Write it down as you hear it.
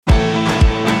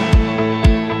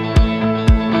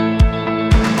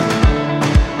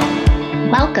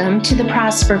Welcome to the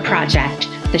Prosper Project,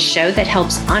 the show that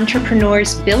helps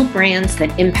entrepreneurs build brands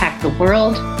that impact the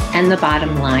world and the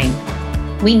bottom line.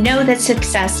 We know that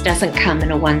success doesn't come in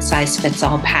a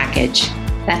one-size-fits-all package.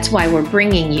 That's why we're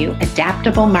bringing you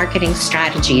adaptable marketing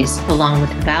strategies along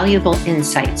with valuable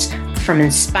insights from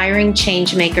inspiring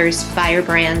changemakers,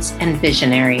 firebrands, and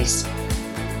visionaries.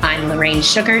 I'm Lorraine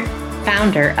Sugart,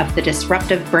 founder of the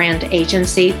disruptive brand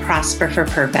agency Prosper for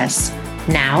Purpose.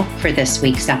 Now for this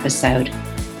week's episode.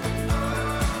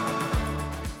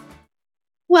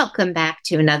 Welcome back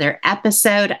to another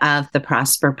episode of the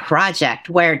Prosper Project,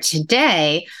 where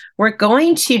today we're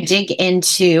going to dig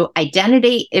into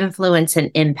identity, influence,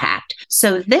 and impact.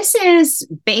 So this is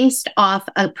based off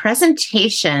a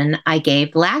presentation I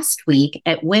gave last week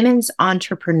at Women's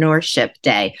Entrepreneurship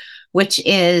Day, which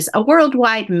is a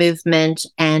worldwide movement.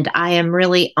 And I am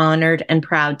really honored and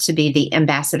proud to be the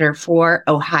ambassador for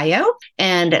Ohio.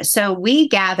 And so we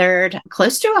gathered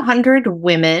close to 100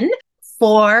 women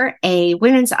for a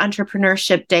Women's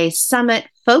Entrepreneurship Day summit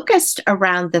focused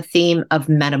around the theme of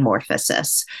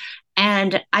metamorphosis.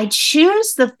 And I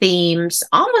choose the themes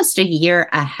almost a year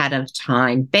ahead of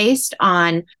time based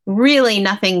on really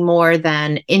nothing more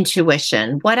than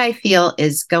intuition, what I feel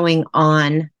is going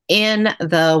on in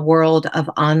the world of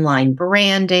online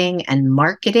branding and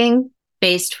marketing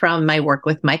based from my work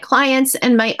with my clients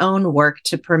and my own work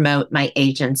to promote my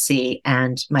agency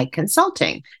and my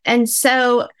consulting. And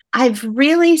so I've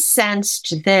really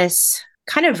sensed this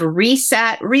kind of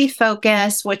reset,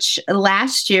 refocus, which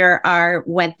last year our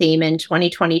web theme in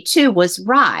 2022 was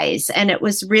Rise. And it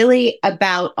was really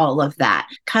about all of that,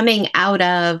 coming out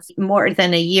of more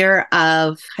than a year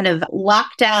of kind of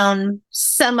lockdown,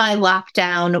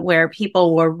 semi-lockdown, where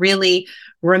people were really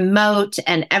remote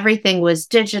and everything was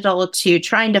digital, to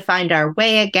trying to find our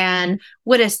way again.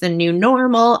 What is the new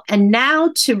normal? And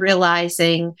now to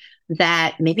realizing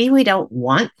that maybe we don't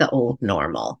want the old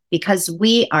normal because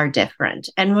we are different.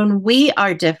 And when we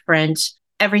are different,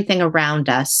 everything around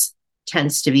us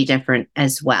tends to be different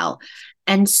as well.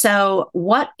 And so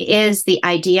what is the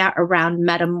idea around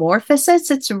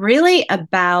metamorphosis? It's really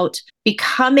about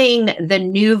becoming the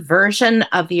new version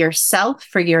of yourself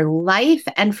for your life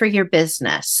and for your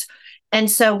business.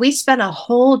 And so we spent a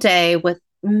whole day with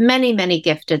many, many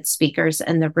gifted speakers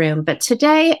in the room. But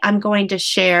today I'm going to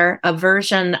share a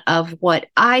version of what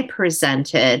I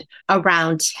presented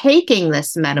around taking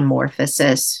this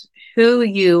metamorphosis, who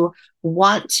you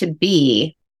want to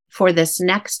be for this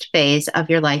next phase of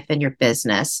your life and your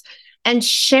business, and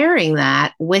sharing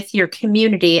that with your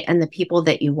community and the people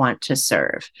that you want to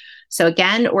serve. So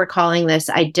again, we're calling this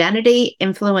identity,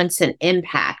 influence, and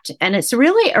impact. And it's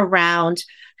really around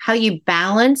how you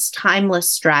balance timeless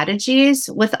strategies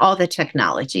with all the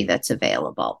technology that's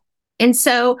available. And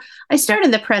so I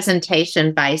started the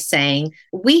presentation by saying,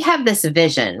 we have this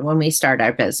vision when we start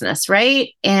our business, right?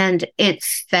 And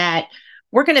it's that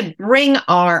we're going to bring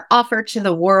our offer to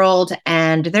the world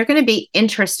and they're going to be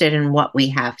interested in what we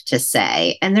have to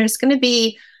say. And there's going to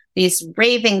be these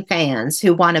raving fans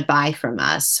who want to buy from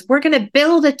us. We're going to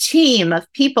build a team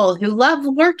of people who love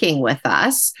working with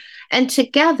us. And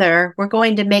together, we're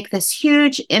going to make this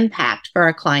huge impact for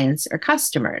our clients or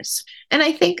customers. And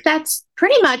I think that's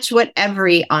pretty much what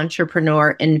every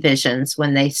entrepreneur envisions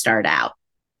when they start out.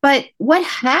 But what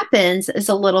happens is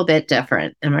a little bit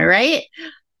different. Am I right?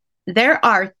 There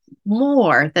are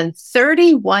more than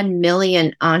 31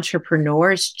 million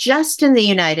entrepreneurs just in the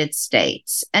United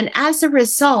States. And as a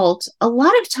result, a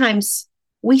lot of times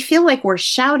we feel like we're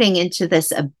shouting into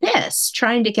this abyss,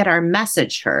 trying to get our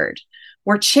message heard.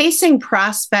 We're chasing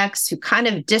prospects who kind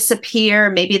of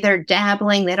disappear. Maybe they're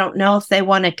dabbling. They don't know if they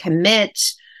want to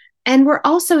commit. And we're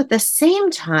also at the same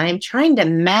time trying to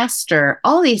master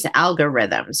all these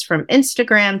algorithms from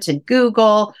Instagram to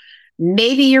Google.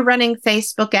 Maybe you're running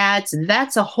Facebook ads.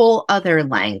 That's a whole other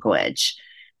language.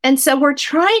 And so we're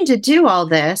trying to do all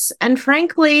this. And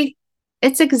frankly,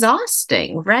 it's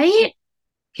exhausting, right?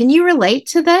 Can you relate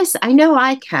to this? I know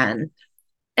I can.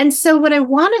 And so what I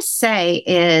want to say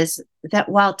is that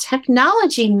while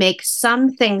technology makes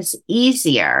some things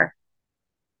easier,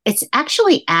 it's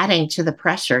actually adding to the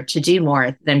pressure to do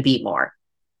more than be more.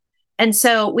 And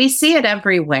so we see it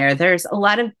everywhere. There's a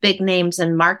lot of big names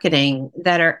in marketing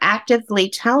that are actively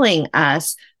telling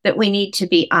us that we need to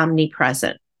be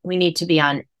omnipresent. We need to be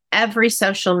on every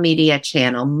social media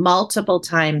channel multiple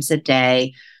times a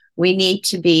day. We need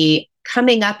to be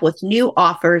coming up with new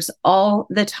offers all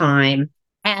the time.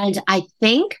 And I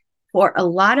think for a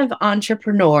lot of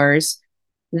entrepreneurs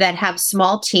that have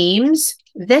small teams,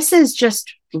 this is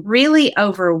just really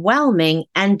overwhelming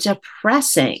and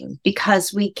depressing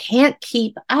because we can't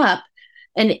keep up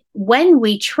And when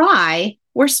we try,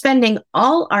 we're spending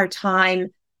all our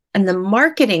time on the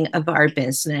marketing of our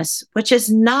business, which is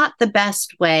not the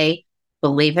best way,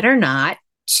 believe it or not,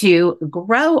 to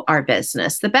grow our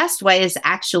business. The best way is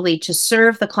actually to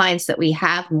serve the clients that we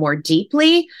have more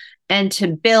deeply and to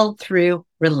build through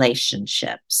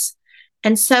relationships.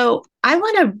 And so I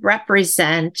want to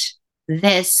represent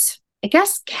this, I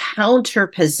guess, counter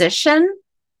position,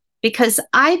 because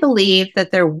I believe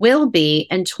that there will be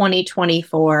in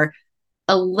 2024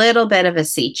 a little bit of a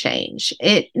sea change.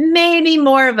 It may be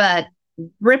more of a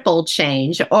ripple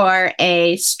change or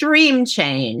a stream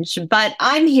change, but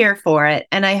I'm here for it.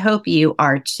 And I hope you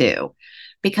are too,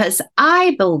 because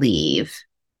I believe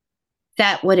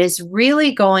that what is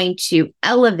really going to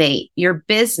elevate your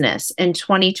business in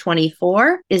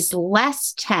 2024 is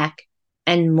less tech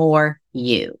and more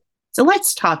you. So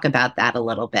let's talk about that a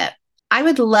little bit. I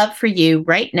would love for you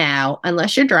right now,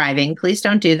 unless you're driving, please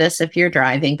don't do this if you're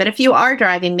driving, but if you are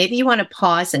driving, maybe you want to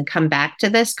pause and come back to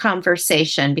this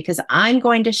conversation, because I'm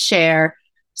going to share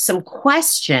some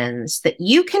questions that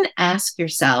you can ask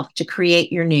yourself to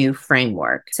create your new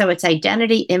framework. So it's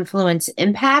identity, influence,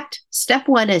 impact. Step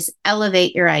one is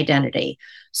elevate your identity.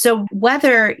 So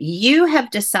whether you have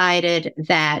decided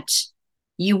that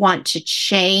you want to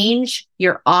change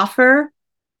your offer,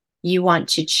 you want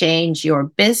to change your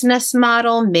business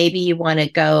model. Maybe you want to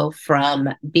go from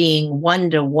being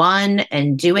one-to-one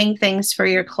and doing things for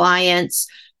your clients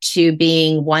to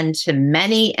being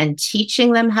one-to-many and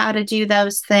teaching them how to do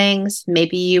those things.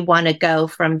 Maybe you want to go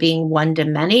from being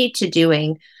one-to-many to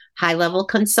doing high-level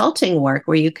consulting work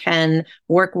where you can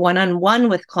work one-on-one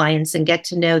with clients and get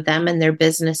to know them and their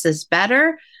businesses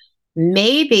better.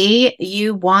 Maybe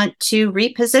you want to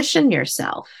reposition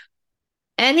yourself.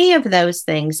 Any of those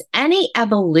things, any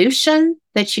evolution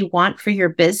that you want for your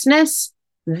business,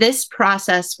 this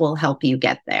process will help you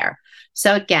get there.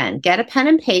 So again, get a pen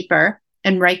and paper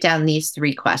and write down these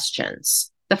 3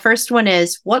 questions. The first one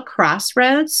is, what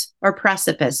crossroads or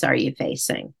precipice are you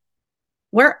facing?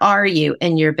 Where are you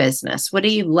in your business? What do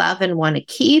you love and want to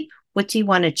keep? What do you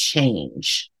want to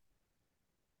change?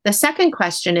 The second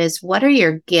question is, what are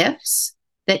your gifts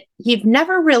that you've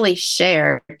never really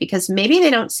shared because maybe they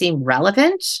don't seem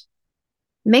relevant?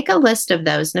 Make a list of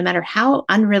those, no matter how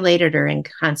unrelated or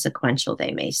inconsequential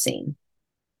they may seem.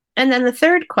 And then the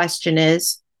third question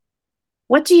is,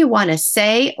 what do you want to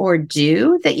say or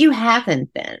do that you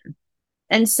haven't been?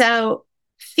 And so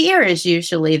fear is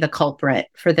usually the culprit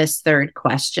for this third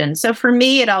question. So for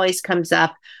me, it always comes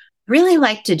up, really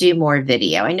like to do more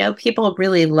video. I know people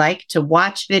really like to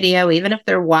watch video, even if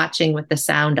they're watching with the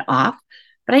sound off.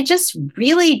 But I just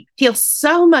really feel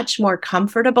so much more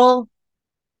comfortable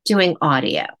doing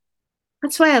audio.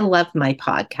 That's why I love my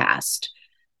podcast.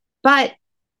 But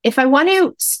if I want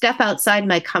to step outside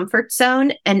my comfort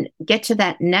zone and get to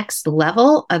that next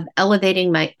level of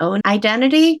elevating my own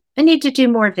identity, I need to do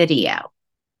more video.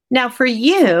 Now, for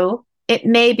you, it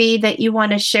may be that you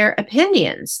want to share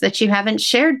opinions that you haven't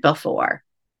shared before.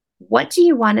 What do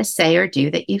you want to say or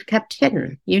do that you've kept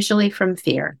hidden, usually from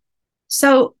fear?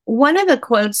 So one of the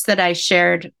quotes that I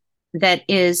shared that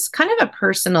is kind of a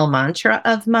personal mantra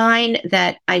of mine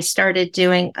that I started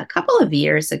doing a couple of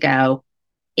years ago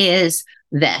is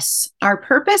this: our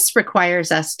purpose requires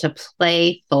us to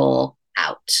play full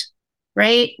out,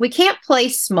 right? We can't play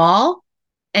small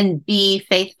and be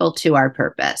faithful to our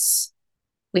purpose.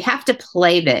 We have to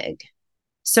play big.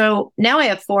 So now I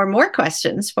have 4 more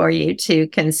questions for you to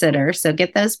consider. So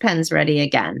get those pens ready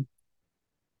again.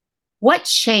 What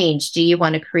change do you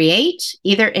want to create,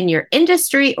 either in your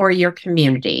industry or your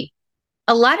community?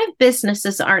 A lot of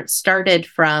businesses aren't started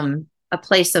from a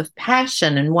place of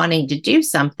passion and wanting to do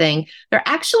something. They're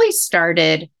actually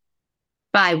started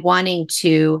by wanting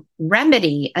to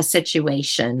remedy a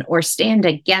situation or stand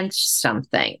against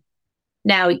something.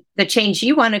 Now, the change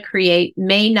you want to create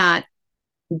may not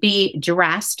be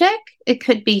drastic. It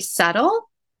could be subtle.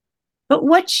 But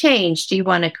what change do you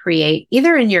want to create,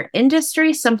 either in your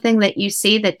industry, something that you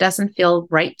see that doesn't feel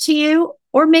right to you,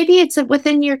 or maybe it's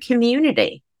within your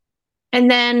community?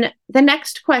 And then the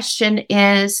next question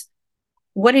is,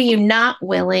 what are you not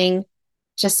willing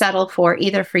to settle for,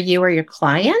 either for you or your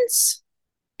clients?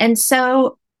 And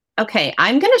so, okay,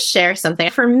 I'm going to share something.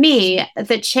 For me,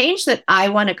 the change that I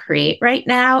want to create right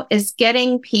now is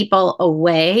getting people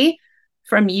away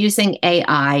from using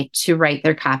AI to write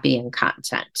their copy and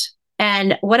content.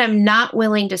 And what I'm not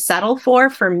willing to settle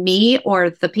for me or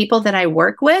the people that I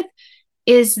work with,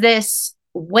 is this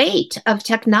weight of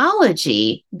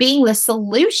technology being the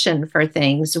solution for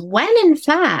things, when in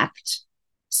fact,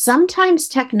 sometimes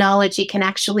technology can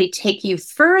actually take you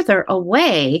further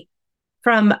away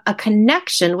from a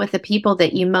connection with the people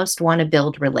that you most want to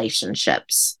build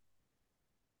relationships.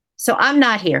 So I'm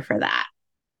not here for that.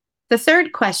 The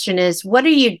third question is, what are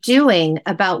you doing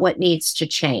about what needs to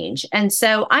change? And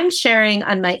so I'm sharing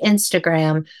on my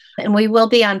Instagram, and we will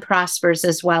be on Prospers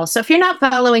as well. So if you're not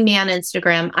following me on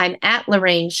Instagram, I'm at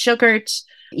Lorraine Sugart.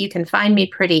 You can find me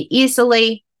pretty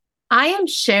easily. I am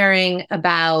sharing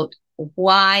about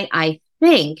why I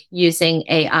think using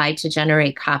AI to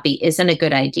generate copy isn't a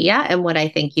good idea and what I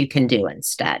think you can do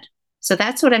instead. So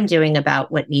that's what I'm doing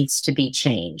about what needs to be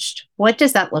changed. What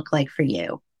does that look like for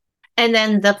you? And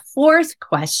then the fourth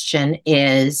question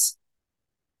is,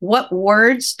 what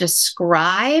words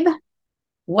describe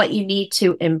what you need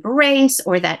to embrace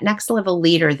or that next level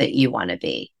leader that you want to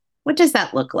be? What does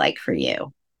that look like for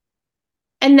you?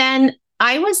 And then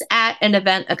I was at an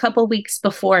event a couple weeks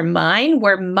before mine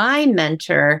where my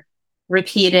mentor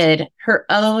repeated her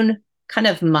own kind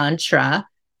of mantra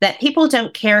that people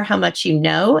don't care how much you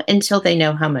know until they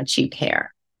know how much you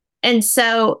care. And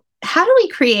so how do we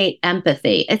create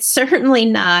empathy? It's certainly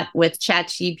not with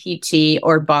ChatGPT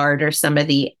or Bard or some of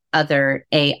the other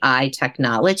AI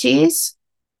technologies.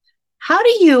 How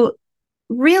do you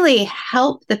really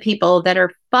help the people that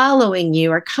are following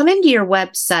you or coming to your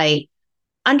website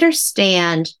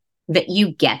understand that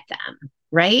you get them,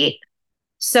 right?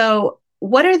 So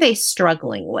what are they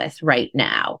struggling with right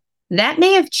now? That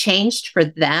may have changed for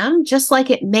them, just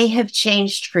like it may have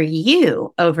changed for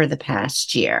you over the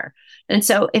past year. And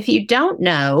so if you don't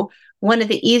know, one of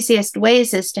the easiest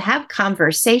ways is to have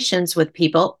conversations with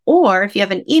people, or if you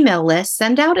have an email list,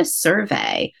 send out a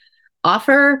survey,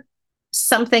 offer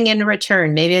something in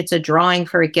return. Maybe it's a drawing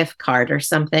for a gift card or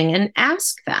something, and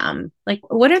ask them, like,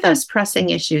 what are those pressing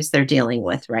issues they're dealing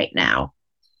with right now?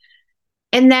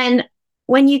 And then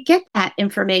when you get that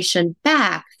information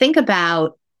back, think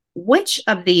about which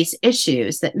of these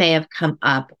issues that may have come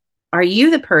up are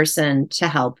you the person to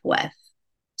help with?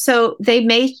 So they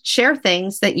may share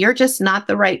things that you're just not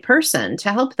the right person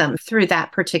to help them through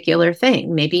that particular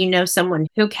thing. Maybe you know someone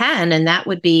who can, and that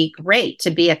would be great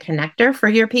to be a connector for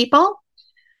your people.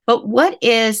 But what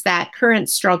is that current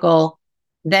struggle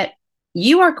that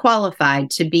you are qualified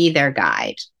to be their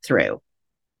guide through?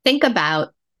 Think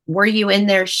about, were you in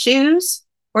their shoes,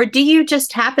 or do you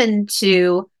just happen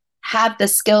to have the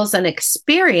skills and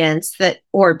experience that,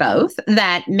 or both,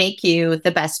 that make you the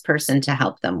best person to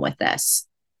help them with this?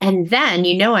 And then,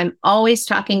 I'm always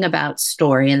talking about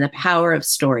story and the power of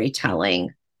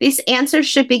storytelling. These answers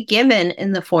should be given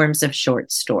in the forms of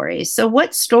short stories. So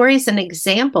what stories and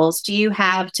examples do you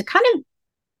have to kind of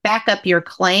back up your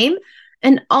claim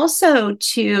and also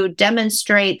to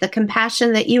demonstrate the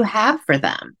compassion that you have for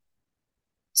them?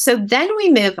 So then we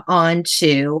move on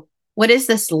to, what is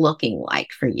this looking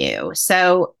like for you?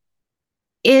 So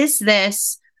is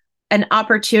this an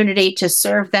opportunity to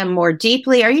serve them more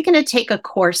deeply? Are you going to take a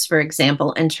course, for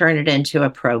example, and turn it into a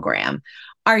program?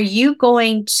 Are you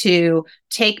going to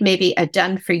take maybe a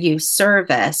done-for-you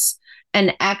service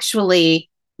and actually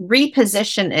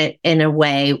reposition it in a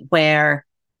way where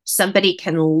somebody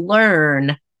can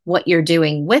learn what you're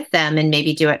doing with them and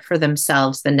maybe do it for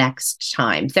themselves the next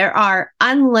time? There are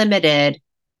unlimited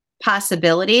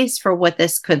possibilities for what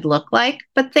this could look like,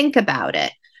 but think about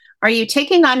it. Are you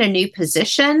taking on a new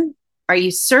position? Are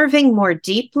you serving more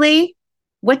deeply?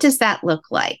 What does that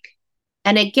look like?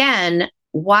 And again,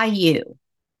 why you?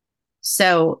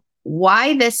 So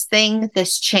why this thing,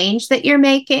 this change that you're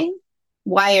making?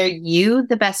 Why are you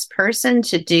the best person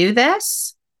to do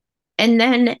this? And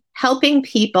then helping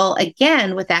people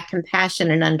again with that compassion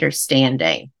and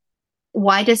understanding.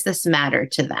 Why does this matter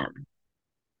to them?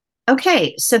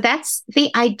 Okay, so that's the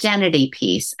identity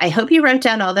piece. I hope you wrote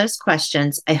down all those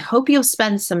questions. I hope you'll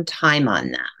spend some time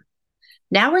on them.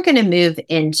 Now we're going to move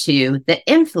into the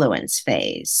influence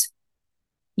phase.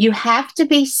 You have to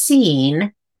be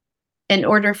seen in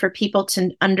order for people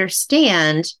to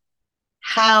understand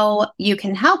how you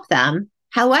can help them.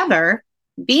 However,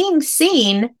 being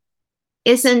seen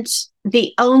isn't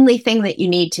the only thing that you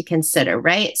need to consider,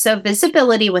 right? So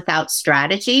visibility without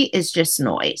strategy is just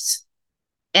noise.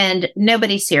 And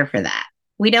nobody's here for that.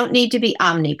 We don't need to be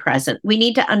omnipresent. We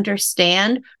need to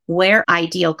understand where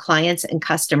ideal clients and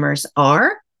customers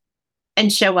are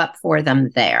and show up for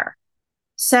them there.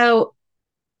 So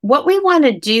what we want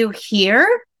to do here,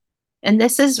 and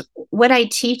this is what I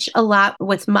teach a lot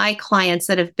with my clients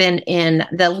that have been in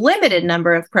the limited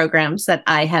number of programs that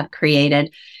I have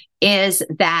created, is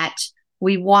that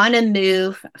we want to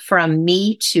move from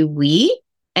me to we.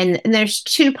 And there's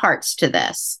two parts to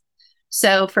this.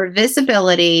 So for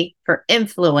visibility, for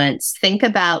influence, think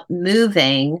about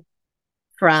moving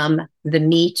from the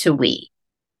me to we.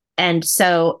 And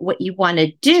so what you want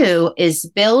to do is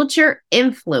build your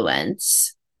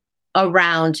influence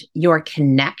around your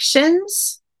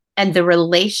connections and the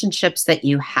relationships that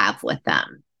you have with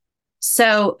them.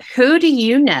 So who do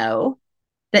you know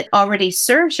that already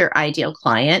serves your ideal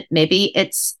client? Maybe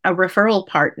it's a referral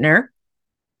partner.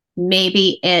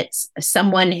 Maybe it's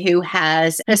someone who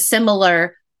has a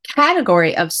similar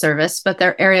category of service, but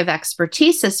their area of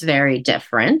expertise is very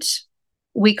different.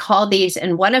 We call these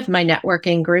in one of my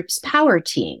networking groups power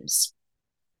teams.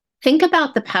 Think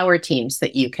about the power teams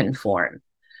that you can form,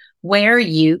 where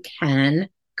you can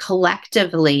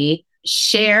collectively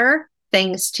share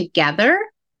things together,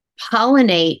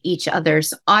 pollinate each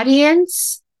other's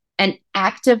audience, and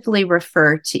actively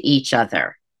refer to each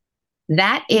other.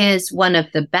 That is one of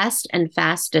the best and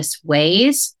fastest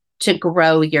ways to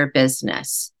grow your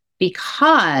business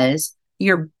because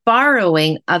you're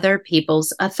borrowing other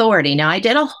people's authority. Now, I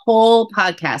did a whole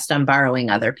podcast on borrowing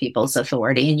other people's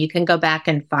authority, and you can go back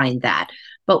and find that.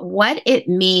 But what it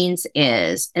means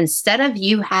is instead of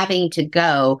you having to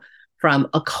go from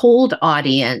a cold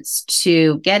audience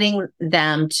to getting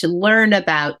them to learn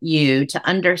about you, to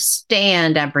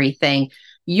understand everything,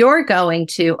 you're going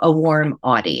to a warm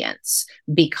audience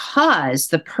because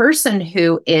the person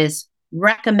who is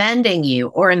recommending you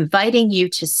or inviting you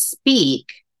to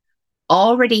speak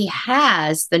already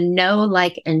has the know,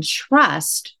 like, and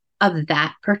trust of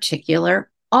that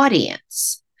particular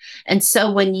audience. And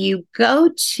so when you go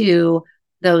to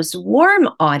those warm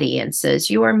audiences,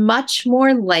 you are much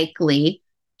more likely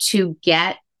to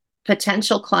get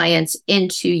potential clients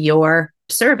into your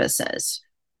services.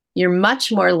 You're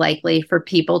much more likely for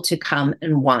people to come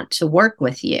and want to work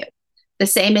with you. The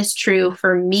same is true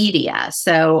for media.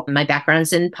 So my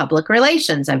background's in public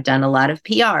relations. I've done a lot of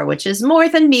PR, which is more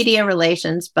than media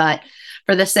relations, but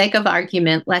for the sake of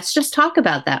argument, let's just talk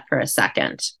about that for a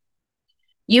second.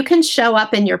 You can show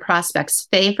up in your prospects'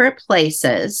 favorite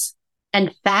places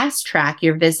and fast track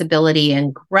your visibility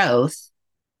and growth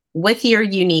with your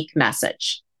unique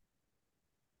message.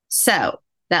 So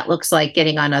that looks like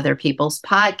getting on other people's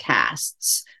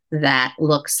podcasts. That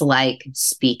looks like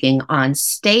speaking on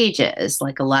stages,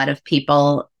 like a lot of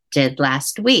people did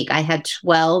last week. I had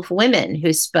 12 women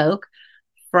who spoke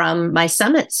from my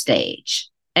summit stage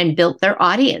and built their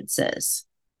audiences.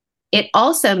 It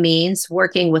also means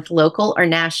working with local or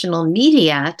national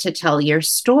media to tell your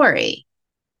story.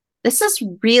 This is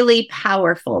really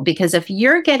powerful because if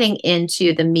you're getting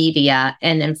into the media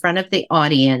and in front of the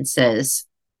audiences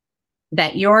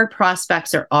that your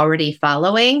prospects are already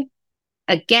following,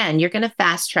 again, you're going to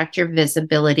fast track your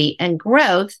visibility and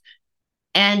growth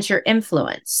and your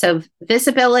influence. So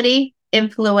visibility,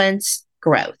 influence,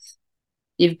 growth.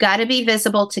 You've got to be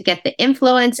visible to get the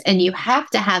influence, and you have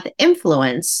to have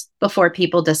influence before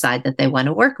people decide that they want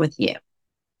to work with you.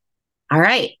 All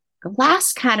right. The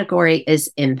last category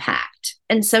is impact.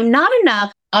 And so not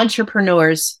enough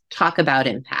entrepreneurs talk about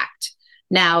impact.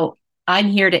 Now, I'm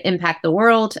here to impact the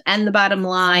world and the bottom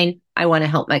line. I want to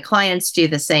help my clients do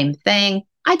the same thing.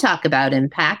 I talk about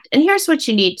impact. And here's what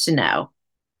you need to know.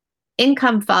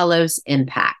 Income follows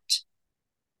impact.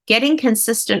 Getting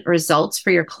consistent results for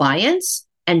your clients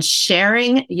and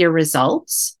sharing your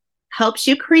results helps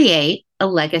you create a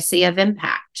legacy of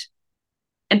impact.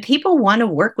 And people want to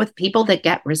work with people that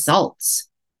get results.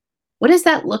 What does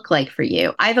that look like for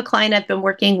you? I have a client I've been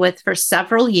working with for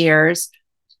several years.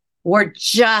 We're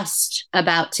just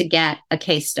about to get a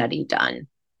case study done.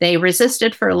 They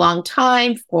resisted for a long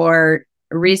time for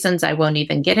reasons I won't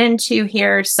even get into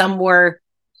here. Some were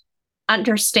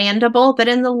understandable, but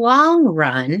in the long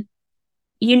run,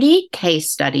 you need case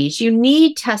studies, you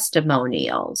need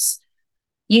testimonials.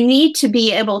 You need to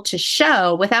be able to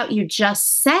show, without you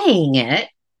just saying it,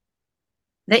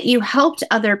 that you helped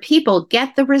other people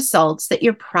get the results that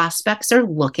your prospects are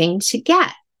looking to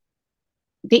get.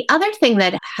 The other thing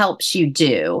that helps you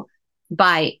do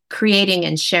by creating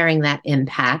and sharing that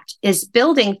impact is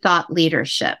building thought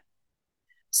leadership.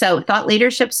 So thought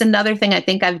leadership's another thing. I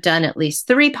think I've done at least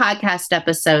 3 podcast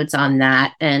episodes on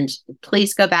that. And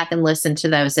please go back and listen to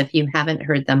those if you haven't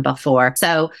heard them before.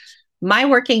 So my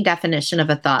working definition of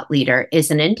a thought leader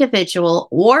is an individual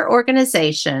or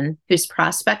organization whose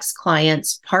prospects,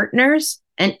 clients, partners,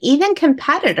 and even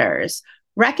competitors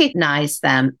recognize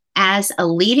them as a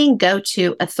leading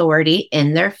go-to authority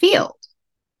in their field.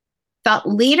 Thought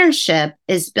leadership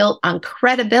is built on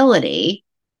credibility,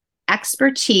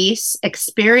 expertise,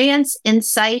 experience,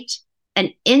 insight,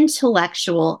 and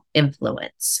intellectual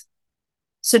influence.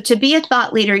 So to be a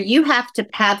thought leader, you have to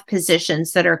have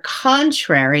positions that are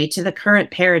contrary to the current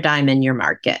paradigm in your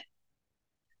market.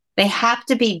 They have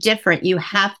to be different. You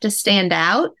have to stand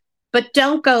out But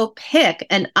don't go pick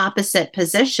an opposite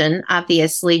position,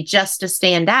 obviously, just to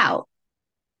stand out.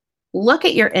 Look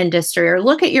at your industry or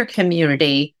look at your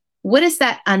community. What is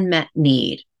that unmet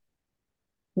need?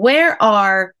 Where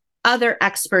are other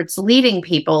experts leading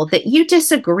people that you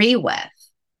disagree with?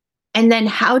 And then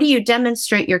how do you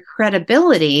demonstrate your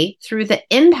credibility through the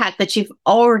impact that you've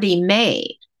already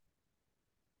made?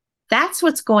 That's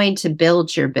what's going to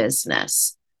build your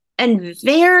business. And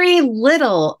very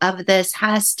little of this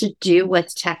has to do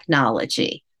with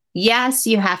technology. Yes,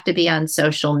 you have to be on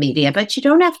social media, but you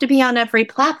don't have to be on every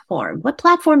platform. What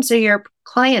platforms are your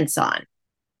clients on?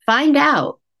 Find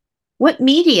out. What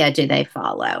media do they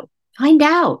follow? Find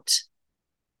out.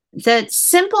 The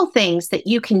simple things that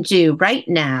you can do right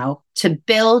now to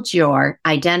build your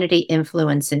identity,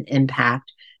 influence, and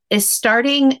impact is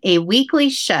starting a weekly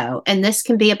show. And this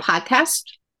can be a podcast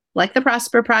like the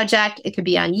Prosper Project. It could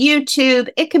be on YouTube.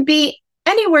 It could be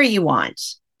anywhere you want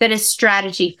that is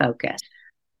strategy focused.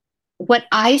 What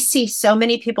I see so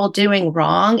many people doing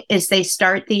wrong is they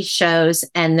start these shows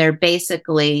and they're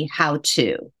basically how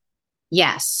to.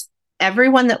 Yes,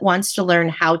 everyone that wants to learn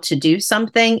how to do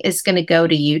something is going to go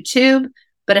to YouTube.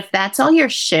 But if that's all you're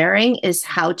sharing is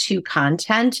how to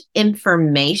content,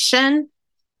 information,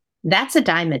 that's a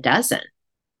dime a dozen.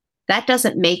 That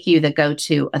doesn't make you the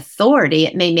go-to authority.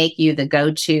 It may make you the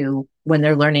go-to when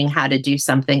they're learning how to do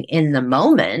something in the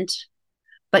moment.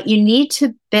 But you need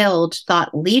to build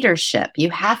thought leadership. You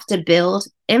have to build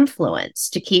influence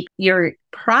to keep your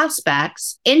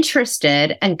prospects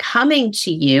interested and coming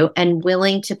to you and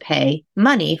willing to pay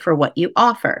money for what you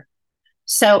offer.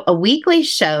 So a weekly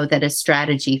show that is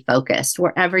strategy focused,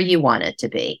 wherever you want it to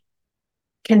be.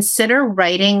 Consider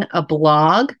writing a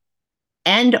blog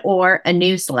and or a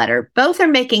newsletter. Both are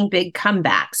making big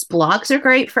comebacks. Blogs are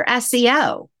great for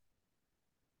SEO.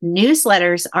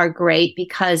 Newsletters are great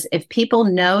because if people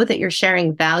know that you're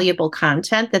sharing valuable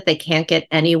content that they can't get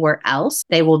anywhere else,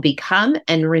 they will become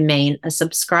and remain a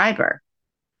subscriber.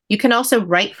 You can also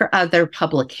write for other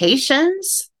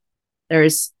publications.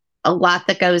 There's a lot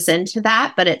that goes into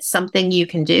that, but it's something you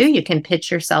can do. You can pitch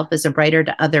yourself as a writer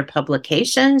to other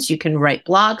publications. You can write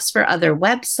blogs for other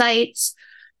websites.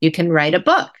 You can write a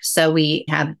book. So we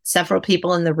have several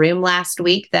people in the room last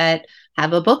week that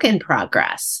have a book in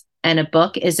progress. And a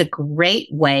book is a great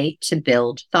way to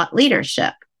build thought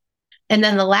leadership. And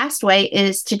then the last way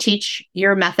is to teach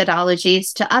your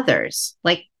methodologies to others,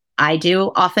 like I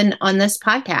do often on this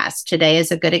podcast. Today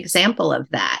is a good example of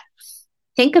that.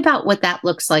 Think about what that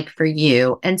looks like for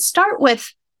you and start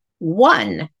with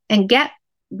one and get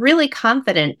really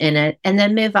confident in it and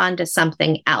then move on to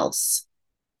something else.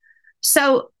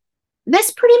 So this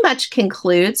pretty much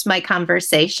concludes my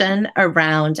conversation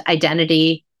around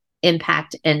identity,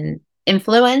 impact, and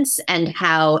influence and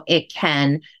how it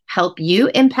can help you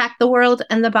impact the world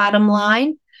and the bottom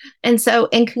line. And so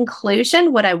in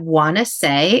conclusion, what I want to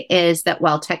say is that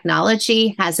while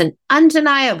technology has an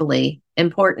undeniably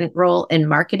important role in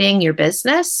marketing your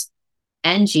business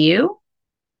and you,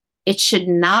 it should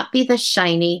not be the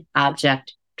shiny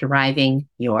object driving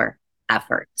your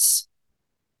efforts.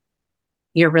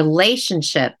 Your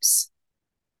relationships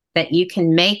that you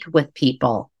can make with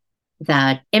people,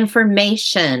 the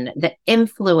information, the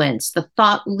influence, the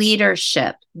thought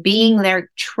leadership, being their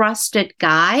trusted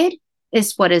guide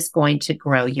is what is going to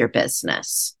grow your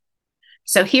business.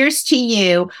 So here's to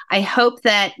you. I hope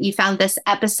that you found this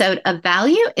episode of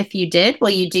value. If you did, will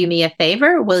you do me a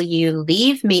favor? Will you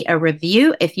leave me a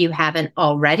review if you haven't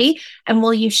already? And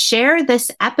will you share this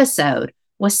episode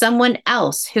with someone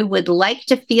else who would like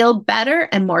to feel better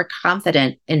and more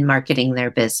confident in marketing their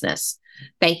business?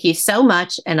 Thank you so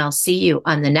much, and I'll see you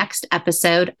on the next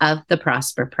episode of The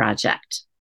Prosper Project.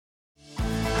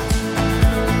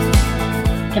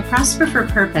 At Prosper for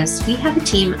Purpose, we have a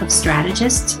team of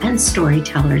strategists and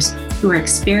storytellers who are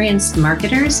experienced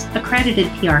marketers,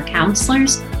 accredited PR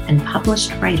counselors, and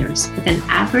published writers with an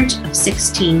average of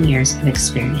 16 years of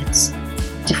experience.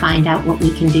 To find out what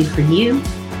we can do for you,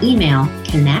 email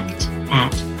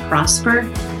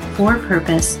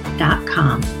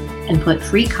connect@prosperforpurpose.com and put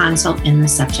free consult in the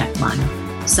subject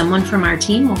line. Someone from our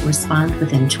team will respond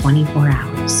within 24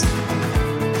 hours.